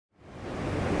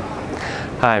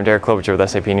Hi, I'm Klobucher with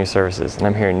SAP New Services, and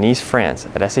I'm here in Nice, France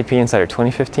at SAP Insider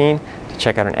 2015 to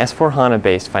check out an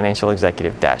S/4HANA-based financial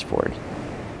executive dashboard.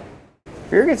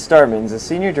 Birgit Starmanns is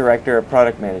Senior Director of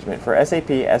Product Management for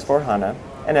SAP S/4HANA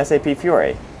and SAP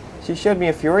Fiori. She showed me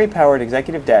a Fiori-powered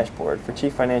executive dashboard for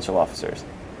Chief Financial Officers.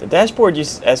 The dashboard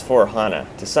uses S/4HANA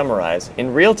to summarize,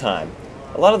 in real time,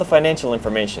 a lot of the financial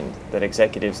information that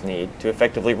executives need to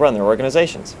effectively run their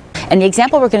organizations. And the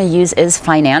example we're going to use is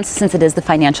finance, since it is the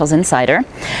Financials Insider.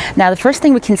 Now, the first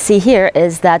thing we can see here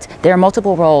is that there are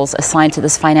multiple roles assigned to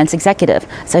this finance executive.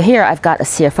 So here I've got a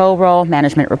CFO role,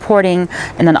 management reporting,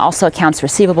 and then also accounts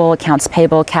receivable, accounts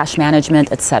payable, cash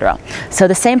management, etc. So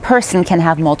the same person can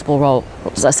have multiple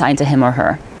roles assigned to him or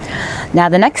her. Now,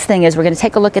 the next thing is we're going to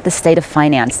take a look at the state of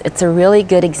finance. It's a really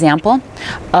good example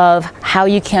of how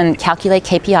you can calculate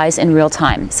KPIs in real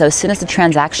time. So as soon as the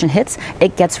transaction hits,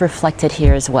 it gets reflected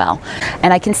here as well.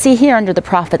 And I can see here under the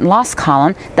profit and loss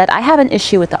column that I have an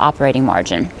issue with the operating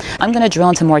margin. I'm going to drill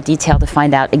into more detail to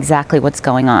find out exactly what's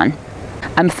going on.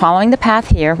 I'm following the path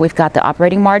here. We've got the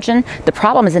operating margin. The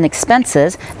problem is in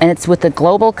expenses, and it's with the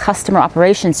Global Customer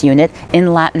Operations Unit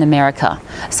in Latin America.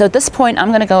 So at this point, I'm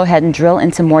going to go ahead and drill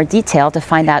into more detail to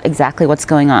find out exactly what's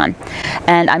going on.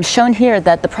 And I'm shown here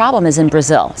that the problem is in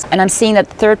Brazil. And I'm seeing that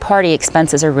third-party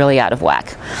expenses are really out of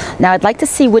whack. Now, I'd like to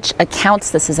see which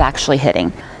accounts this is actually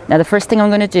hitting. Now, the first thing I'm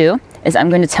going to do is I'm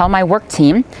going to tell my work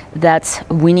team that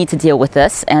we need to deal with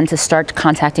this and to start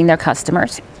contacting their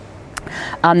customers.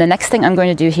 The next thing I'm going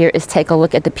to do here is take a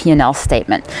look at the P&L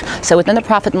statement. So within the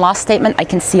profit and loss statement, I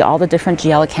can see all the different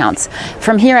GL accounts.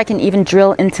 From here, I can even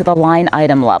drill into the line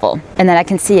item level. And then I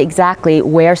can see exactly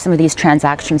where some of these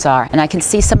transactions are. And I can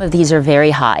see some of these are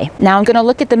very high. Now I'm going to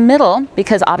look at the middle,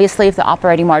 because obviously if the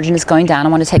operating margin is going down, I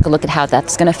want to take a look at how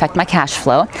that's going to affect my cash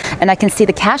flow. And I can see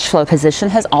the cash flow position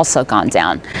has also gone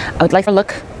down. I would like to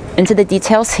look into the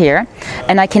details here,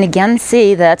 and I can again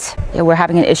see that we're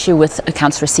having an issue with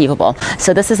accounts receivable.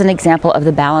 So this is an example of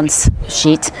the balance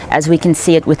sheet as we can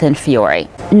see it within Fiori.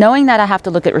 Knowing that I have to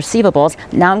look at receivables,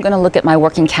 now I'm going to look at my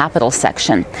working capital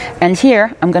section. And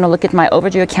here I'm going to look at my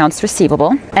overdue accounts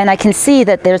receivable, and I can see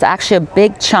that there's actually a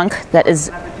big chunk that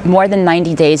is more than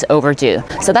 90 days overdue.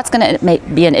 So that's going to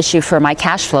be an issue for my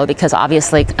cash flow, because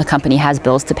obviously a company has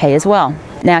bills to pay as well.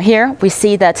 Now here we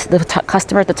see that the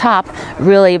customer at the top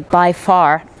really by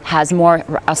far has more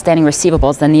outstanding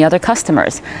receivables than the other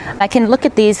customers. I can look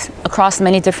at these across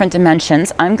many different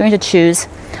dimensions. I'm going to choose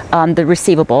the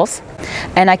receivables,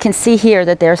 and I can see here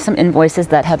that there are some invoices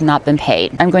that have not been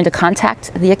paid. I'm going to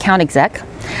contact the account exec,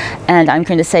 and I'm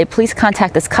going to say, please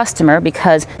contact this customer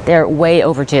because they're way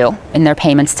overdue in their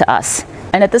payments to us.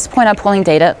 And at this point, I'm pulling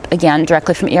data, again,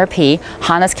 directly from ERP.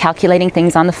 HANA's calculating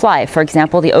things on the fly. For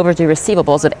example, the overdue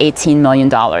receivables of $18 million.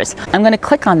 I'm going to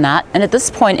click on that, and at this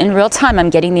point, in real time, I'm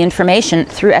getting the information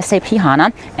through SAP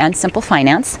HANA and Simple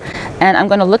Finance, and I'm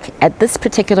going to look at this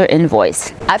particular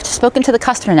invoice. I've spoken to the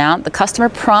customer now. The customer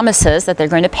promises that they're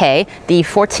going to pay the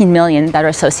 $14 million that are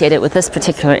associated with this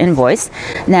particular invoice.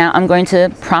 Now, I'm going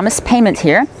to promise payment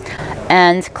here,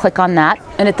 and click on that.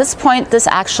 And at this point, this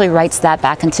actually writes that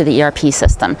back into the ERP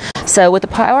system. So with the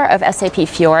power of SAP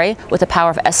Fiori, with the power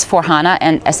of S/4HANA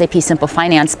and SAP Simple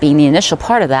Finance being the initial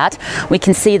part of that, we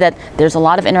can see that there's a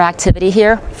lot of interactivity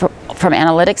here from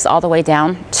analytics all the way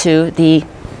down to the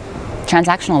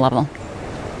transactional level.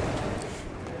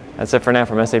 That's it for now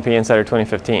from SAP Insider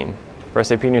 2015. For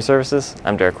SAP New Services,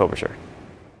 I'm Klobucher.